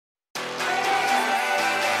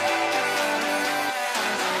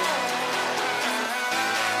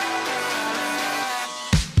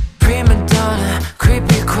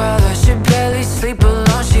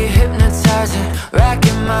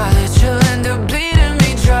smile, that you'll end up bleeding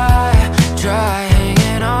me dry, dry.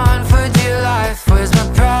 Hanging on for dear life, where's my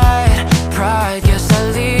pride? Pride, guess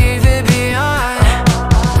I'll leave it behind.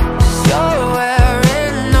 'Cause you're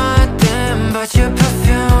wearing nothing but your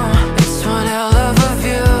perfume. It's one hell of a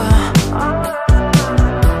view.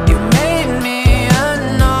 You made me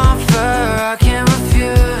an offer I can't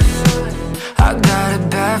refuse. I got a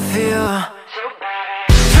bad feel.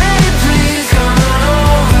 Pretty please come on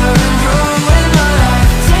over and ruin my life.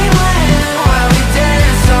 Take my hand while we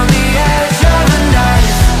dance on the edge of a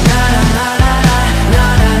knife. Na na na na na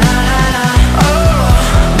na na na na. Oh,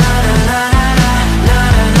 na na na na na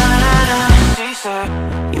na na na na. She said,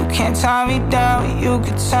 you can't tie me down, you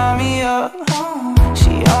could tie me up.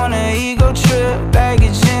 She on a ego trip,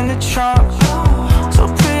 baggage in the trunk. So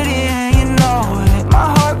pretty and you know it. My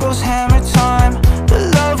heart goes hammer time. The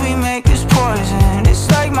love we make is poison. It's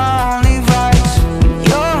like my only vice.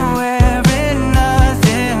 You're wearing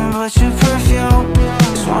nothing but your